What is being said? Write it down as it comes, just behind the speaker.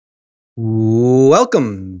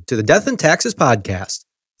Welcome to the Death and Taxes Podcast,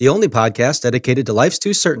 the only podcast dedicated to life's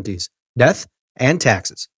two certainties, death and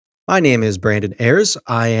taxes. My name is Brandon Ayers.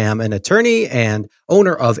 I am an attorney and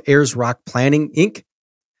owner of Ayers Rock Planning, Inc.,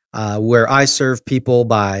 where I serve people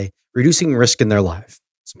by reducing risk in their life.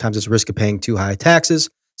 Sometimes it's risk of paying too high taxes.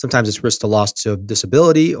 Sometimes it's risk to loss of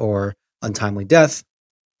disability or untimely death.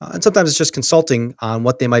 And sometimes it's just consulting on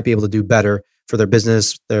what they might be able to do better for their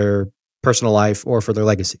business, their personal life, or for their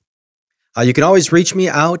legacy. You can always reach me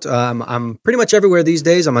out. I'm pretty much everywhere these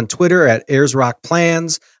days. I'm on Twitter at Ayers Rock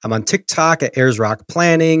Plans. I'm on TikTok at Ayers Rock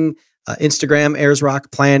Planning, Instagram, Ayers Rock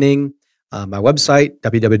Planning, my website,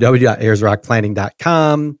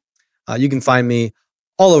 www.ayersrockplanning.com. You can find me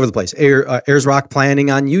all over the place. Ayers Rock Planning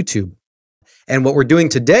on YouTube. And what we're doing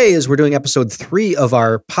today is we're doing episode 3 of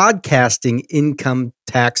our podcasting income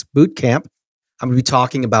tax bootcamp. I'm going to be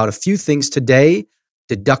talking about a few things today: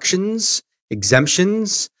 deductions,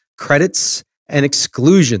 exemptions, credits, and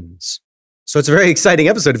exclusions. So it's a very exciting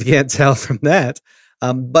episode if you can't tell from that.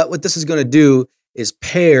 But what this is going to do is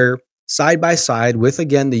pair side by side with,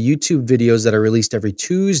 again, the YouTube videos that are released every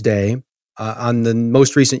Tuesday. On the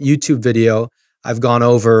most recent YouTube video, I've gone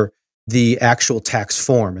over the actual tax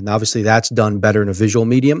form. And obviously that's done better in a visual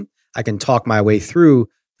medium. I can talk my way through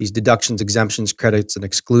these deductions, exemptions, credits, and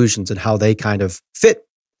exclusions and how they kind of fit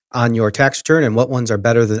on your tax return and what ones are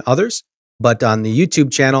better than others. But on the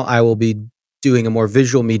YouTube channel, I will be doing a more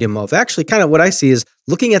visual medium of actually kind of what I see is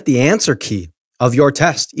looking at the answer key of your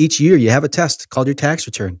test. Each year you have a test called your tax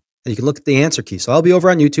return, and you can look at the answer key. So I'll be over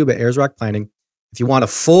on YouTube at Ayers Rock Planning. If you want a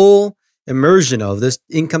full immersion of this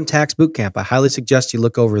income tax bootcamp, I highly suggest you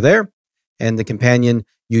look over there and the companion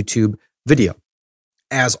YouTube video.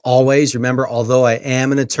 As always, remember, although I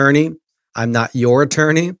am an attorney, I'm not your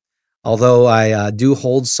attorney. Although I do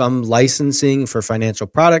hold some licensing for financial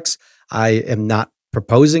products, I am not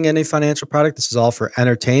proposing any financial product. This is all for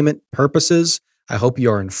entertainment purposes. I hope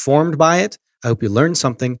you're informed by it. I hope you learned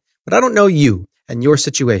something, but I don't know you and your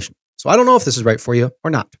situation. So I don't know if this is right for you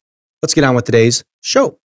or not. Let's get on with today's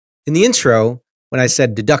show. In the intro, when I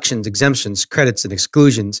said deductions, exemptions, credits, and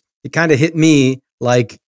exclusions, it kind of hit me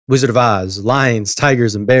like Wizard of Oz, lions,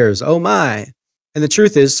 tigers, and bears. Oh my. And the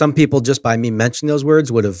truth is, some people just by me mentioning those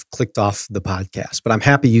words would have clicked off the podcast, but I'm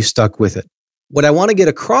happy you stuck with it. What I want to get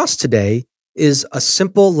across today is a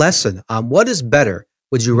simple lesson on what is better.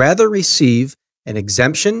 Would you rather receive an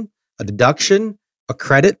exemption, a deduction, a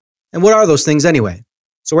credit? And what are those things anyway?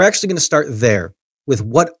 So we're actually going to start there with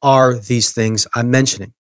what are these things I'm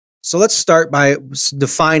mentioning. So let's start by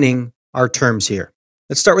defining our terms here.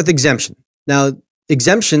 Let's start with exemption. Now,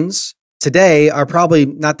 exemptions today are probably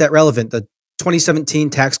not that relevant. The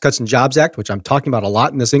 2017 Tax Cuts and Jobs Act, which I'm talking about a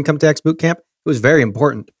lot in this income tax bootcamp, it was very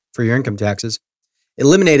important for your income taxes,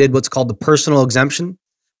 eliminated what's called the personal exemption,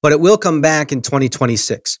 but it will come back in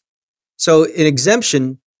 2026. So an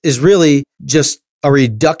exemption is really just a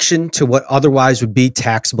reduction to what otherwise would be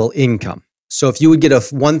taxable income. So if you would get a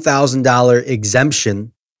 $1,000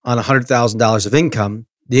 exemption on $100,000 of income,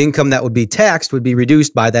 the income that would be taxed would be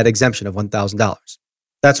reduced by that exemption of $1,000.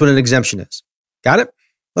 That's what an exemption is. Got it?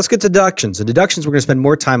 Let's get to deductions. The deductions we're going to spend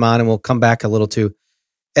more time on, and we'll come back a little to.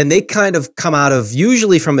 And they kind of come out of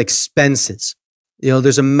usually from expenses.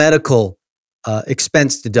 There's a medical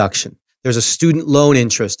expense deduction. There's a student loan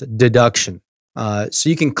interest deduction. So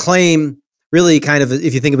you can claim really kind of,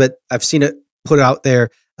 if you think of it, I've seen it put out there,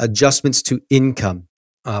 adjustments to income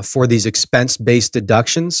for these expense-based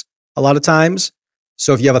deductions a lot of times.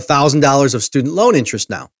 So if you have $1,000 of student loan interest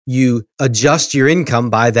now, you adjust your income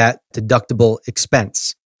by that deductible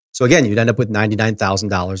expense. So again, you'd end up with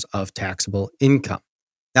 $99,000 of taxable income.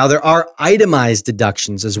 Now, there are itemized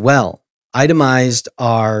deductions as well. Itemized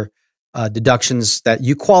are deductions that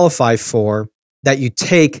you qualify for that you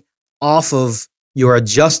take off of your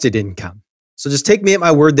adjusted income. So just take me at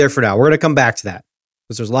my word there for now. We're going to come back to that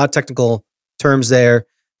because there's a lot of technical terms there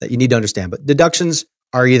that you need to understand. But deductions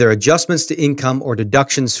are either adjustments to income or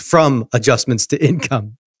deductions from adjustments to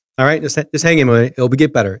income. All right, just hang in with it. It'll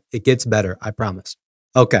get better. It gets better, I promise.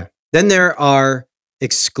 Okay. Then there are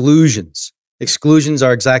exclusions. Exclusions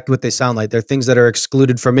are exactly what they sound like. They're things that are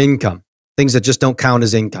excluded from income, things that just don't count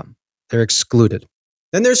as income. They're excluded.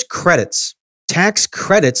 Then there's credits. Tax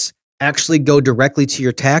credits actually go directly to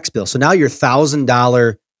your tax bill. So now your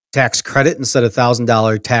 $1,000 tax credit instead of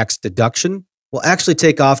 $1,000 tax deduction will actually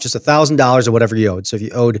take off just $1,000 of whatever you owed. So if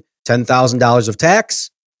you owed $10,000 of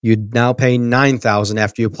tax, you'd now pay $9,000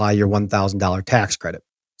 after you apply your $1,000 tax credit.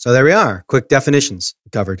 So there we are. Quick definitions.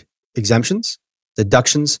 We covered exemptions,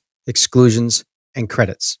 deductions, exclusions, and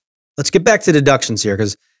credits. Let's get back to deductions here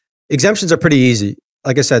because exemptions are pretty easy.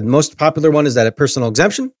 Like I said, the most popular one is that a personal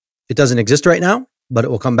exemption. It doesn't exist right now, but it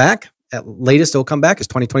will come back. At latest, it will come back is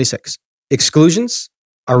 2026. Exclusions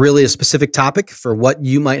are really a specific topic for what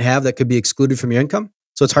you might have that could be excluded from your income.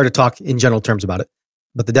 So it's hard to talk in general terms about it,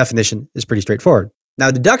 but the definition is pretty straightforward.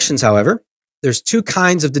 Now, deductions, however, there's two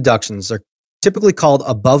kinds of deductions. They're typically called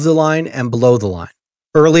above the line and below the line.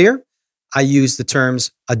 Earlier, I used the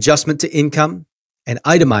terms adjustment to income and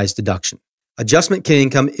itemized deduction. Adjustment to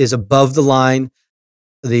income is above the line.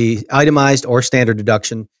 The itemized or standard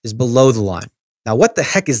deduction is below the line. Now, what the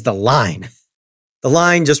heck is the line? The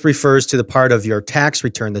line just refers to the part of your tax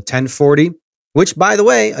return, the 1040, which, by the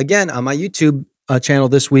way, again, on my YouTube channel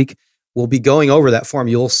this week, we'll be going over that form.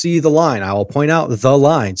 You'll see the line. I will point out the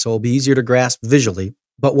line, so it'll be easier to grasp visually.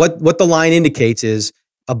 But what the line indicates is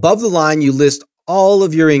above the line, you list all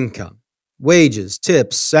of your income, wages,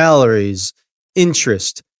 tips, salaries,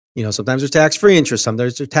 interest. Sometimes there's tax-free interest,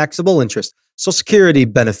 sometimes there's taxable interest, Social Security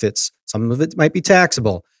benefits, some of it might be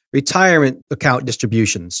taxable, retirement account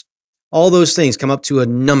distributions. All those things come up to a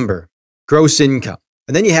number, gross income.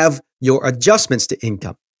 And then you have your adjustments to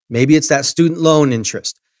income. Maybe it's that student loan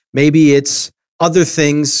interest. Maybe it's other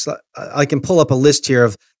things. I can pull up a list here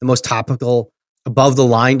of the most topical above the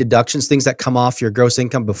line deductions, things that come off your gross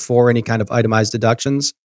income before any kind of itemized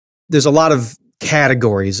deductions. There's a lot of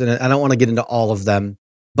categories, and I don't want to get into all of them,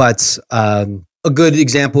 but a good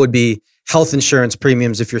example would be health insurance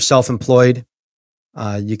premiums. If you're self-employed,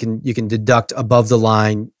 you can deduct above the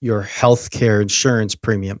line your healthcare insurance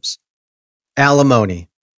premiums. Alimony.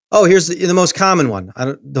 Oh, here's the most common one. I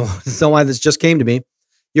don't know why this just came to me.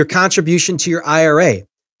 Your contribution to your IRA.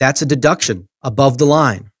 That's a deduction above the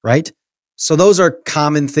line, right? So those are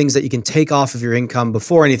common things that you can take off of your income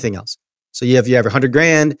before anything else. So you have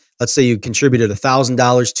 $100,000. Let's say you contributed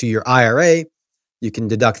 $1,000 to your IRA. You can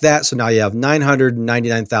deduct that. So now you have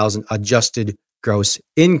 $999,000 adjusted gross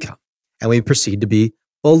income. And we proceed to be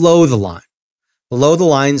below the line. Below the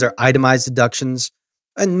lines are itemized deductions,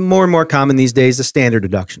 and more common these days, the standard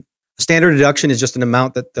deduction. A standard deduction is just an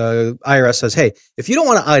amount that the IRS says, hey, if you don't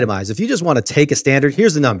want to itemize, if you just want to take a standard,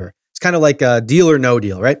 here's the number. It's kind of like a deal or no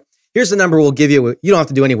deal, right? Here's the number we'll give you. You don't have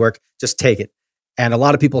to do any work, just take it. And a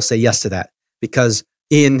lot of people say yes to that because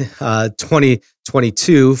in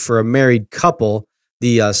 2022, for a married couple,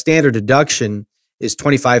 the standard deduction is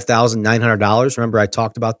 $25,900. Remember, I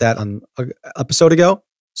talked about that on an episode ago.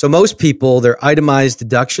 So most people, their itemized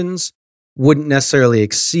deductions wouldn't necessarily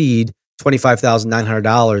exceed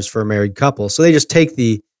 $25,900 for a married couple. So they just take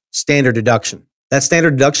the standard deduction. That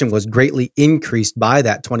standard deduction was greatly increased by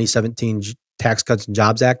that 2017 Tax Cuts and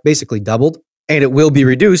Jobs Act, basically doubled. And it will be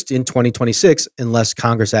reduced in 2026 unless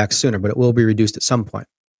Congress acts sooner, but it will be reduced at some point.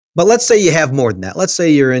 But let's say you have more than that. Let's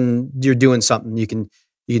say you're doing something. You can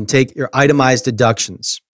take your itemized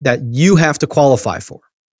deductions that you have to qualify for.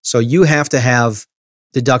 So you have to have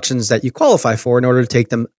deductions that you qualify for in order to take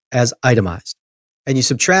them as itemized. And you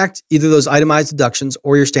subtract either those itemized deductions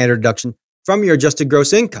or your standard deduction from your adjusted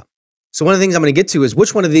gross income. So one of the things I'm going to get to is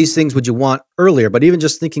which one of these things would you want earlier? But even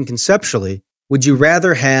just thinking conceptually, would you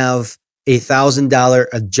rather have a $1,000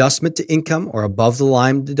 adjustment to income or above the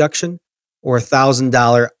line deduction, or a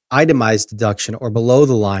 $1,000 itemized deduction or below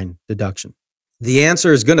the line deduction? The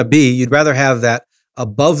answer is going to be you'd rather have that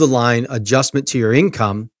above the line adjustment to your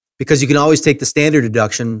income because you can always take the standard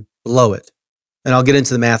deduction below it. And I'll get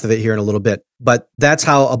into the math of it here in a little bit. But that's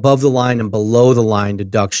how above the line and below the line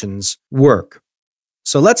deductions work.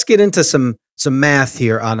 So let's get into some math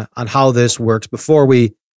here on how this works before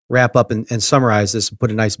we wrap up and summarize this and put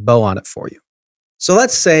a nice bow on it for you. So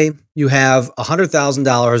let's say you have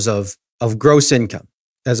 $100,000 of gross income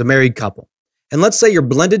as a married couple. And let's say your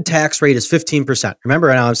blended tax rate is 15%. Remember,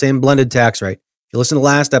 now I'm saying blended tax rate. If you listen to the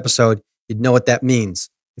last episode, you'd know what that means.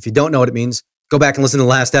 If you don't know what it means, go back and listen to the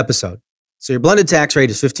last episode. So your blended tax rate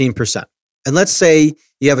is 15%. And let's say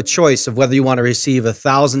you have a choice of whether you want to receive a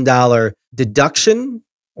 $1,000 deduction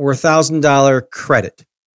or a $1,000 credit.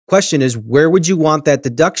 Question is, where would you want that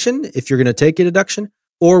deduction if you're going to take a deduction,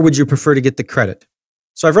 or would you prefer to get the credit?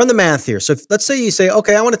 So I've run the math here. So let's say you say,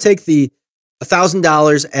 okay, I want to take the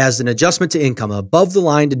 $1,000 as an adjustment to income, above the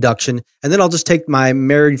line deduction, and then I'll just take my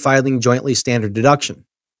married filing jointly standard deduction.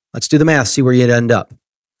 Let's do the math, see where you'd end up.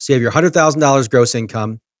 So you have your $100,000 gross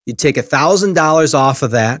income. You'd take $1,000 off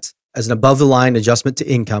of that as an above the line adjustment to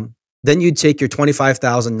income. Then you'd take your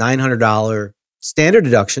 $25,900 standard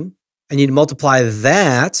deduction and you'd multiply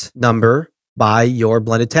that number by your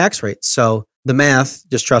blended tax rate. So the math,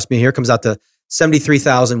 just trust me here, comes out to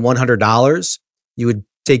 $73,100. You would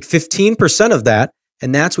take 15% of that,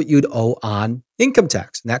 and that's what you'd owe on income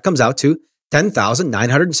tax. And that comes out to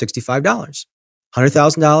 $10,965.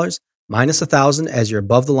 $100,000 minus $1,000 as your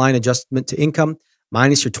above the line adjustment to income,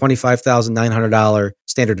 minus your $25,900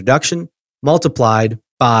 standard deduction multiplied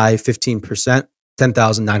by 15%,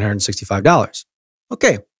 $10,965.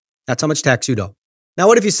 Okay, that's how much tax you'd owe. Now,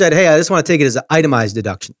 what if you said, hey, I just want to take it as an itemized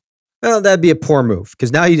deduction? Well, that'd be a poor move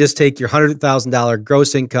because now you just take your $100,000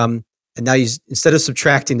 gross income and now you, instead of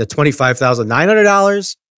subtracting the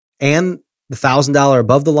 $25,900 and the $1,000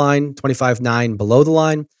 above the line, $25,900 below the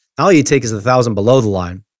line, all you take is the $1,000 below the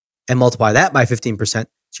line and multiply that by 15%.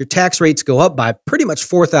 So your tax rates go up by pretty much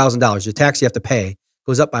 $4,000. Your tax you have to pay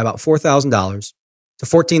goes up by about $4,000 to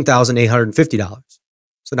 $14,850.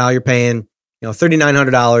 So now you're paying,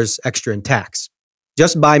 $3,900 extra in tax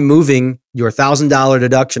just by moving your $1,000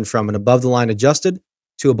 deduction from an above the line adjusted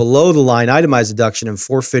to a below the line itemized deduction and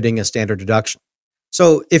forfeiting a standard deduction.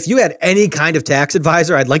 So if you had any kind of tax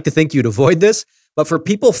advisor, I'd like to think you'd avoid this. But for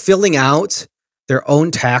people filling out their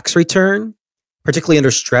own tax return, particularly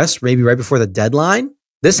under stress, maybe right before the deadline,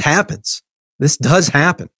 this happens. This does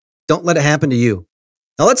happen. Don't let it happen to you.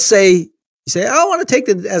 Now, let's say you say, I want to take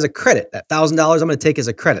it as a credit. That $1,000 I'm going to take as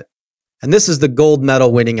a credit. And this is the gold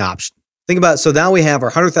medal winning option. Think about it. So now we have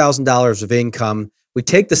our $100,000 of income. We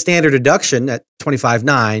take the standard deduction at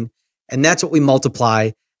 $25,900, and that's what we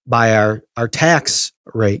multiply by our tax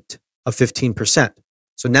rate of 15%.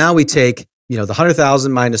 So now we take, the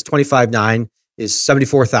 $100,000 minus $25,900 is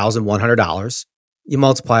 $74,100. You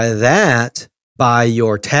multiply that by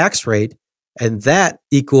your tax rate, and that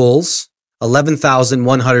equals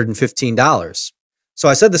 $11,115. So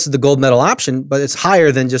I said this is the gold medal option, but it's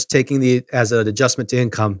higher than just taking as an adjustment to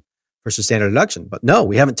income versus standard deduction. But no,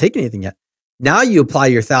 we haven't taken anything yet. Now you apply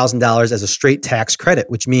your $1,000 as a straight tax credit,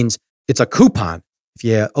 which means it's a coupon. If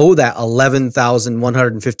you owe that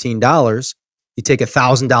 $11,115, you take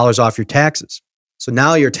 $1,000 off your taxes. So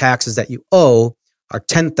now your taxes that you owe are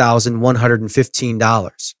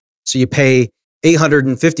 $10,115. So you pay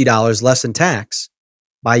 $850 less in tax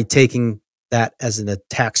by taking that as a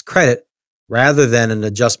tax credit rather than an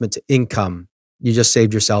adjustment to income. You just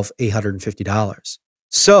saved yourself $850.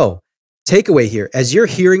 So takeaway here, as you're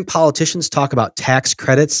hearing politicians talk about tax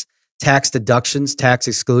credits, tax deductions, tax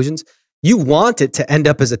exclusions, you want it to end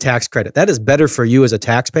up as a tax credit. That is better for you as a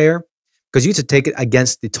taxpayer because you have to take it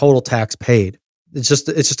against the total tax paid. It's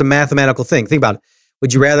just a mathematical thing. Think about it.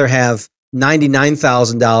 Would you rather have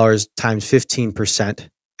 $99,000 times 15%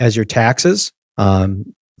 as your taxes?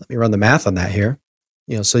 Let me run the math on that here.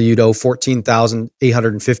 So you'd owe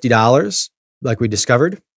 $14,850, like we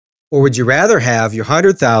discovered. Or would you rather have your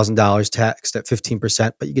 $100,000 taxed at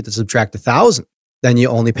 15%, but you get to subtract $1,000? Then you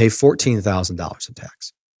only pay $14,000 in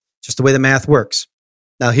tax. Just the way the math works.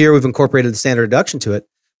 Now here we've incorporated the standard deduction to it,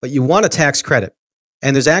 but you want a tax credit.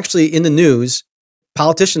 And there's actually in the news,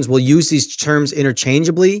 politicians will use these terms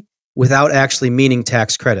interchangeably without actually meaning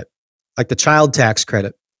tax credit. Like the child tax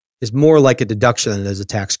credit is more like a deduction than it is a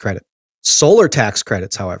tax credit. Solar tax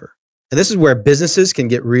credits, however, and this is where businesses can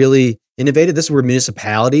get really innovative. This is where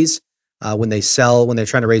municipalities, when they're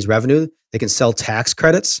trying to raise revenue, they can sell tax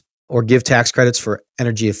credits or give tax credits for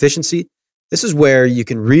energy efficiency. This is where you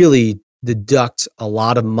can really deduct a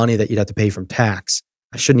lot of money that you'd have to pay from tax.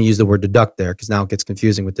 I shouldn't use the word deduct there because now it gets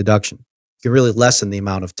confusing with deduction. You can really lessen the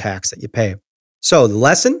amount of tax that you pay. So the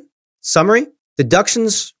lesson, summary,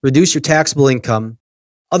 deductions reduce your taxable income.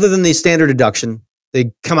 Other than the standard deduction,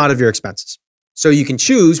 they come out of your expenses. So you can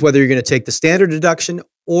choose whether you're going to take the standard deduction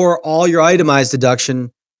or all your itemized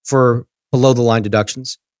deduction for below the line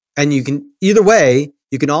deductions. And you can, either way,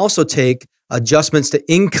 you can also take adjustments to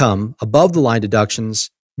income above the line deductions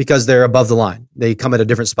because they're above the line. They come at a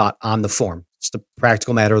different spot on the form. It's the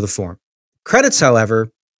practical matter of the form. Credits, however,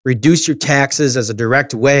 reduce your taxes as a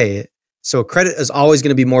direct way. So a credit is always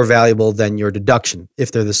going to be more valuable than your deduction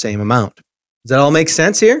if they're the same amount. Does that all make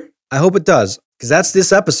sense here? I hope it does, because that's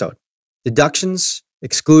this episode. Deductions,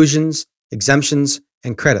 exclusions, exemptions,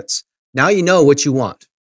 and credits. Now you know what you want.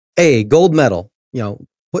 A, gold medal,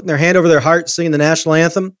 putting their hand over their heart, singing the national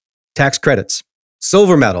anthem, tax credits.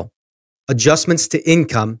 Silver medal, adjustments to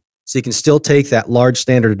income, so you can still take that large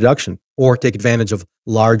standard deduction or take advantage of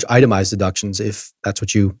large itemized deductions if that's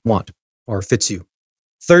what you want or fits you.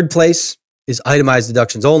 Third place is itemized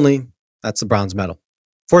deductions only. That's the bronze medal.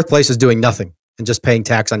 Fourth place is doing nothing and just paying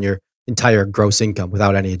tax on your entire gross income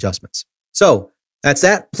without any adjustments. So that's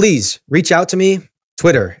that. Please reach out to me.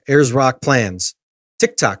 Twitter, Ayers Rock Plans.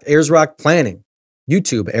 TikTok, Ayers Rock Planning.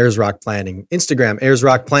 YouTube, Ayers Rock Planning. Instagram, Ayers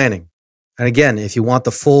Rock Planning. And again, if you want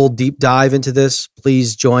the full deep dive into this,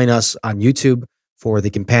 please join us on YouTube for the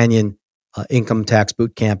companion income tax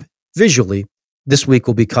bootcamp visually. This week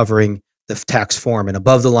we'll be covering the tax form, and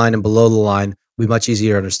above the line and below the line will be much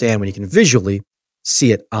easier to understand when you can visually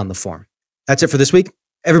see it on the form. That's it for this week.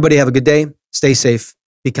 Everybody have a good day. Stay safe.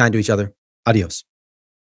 Be kind to each other. Adios.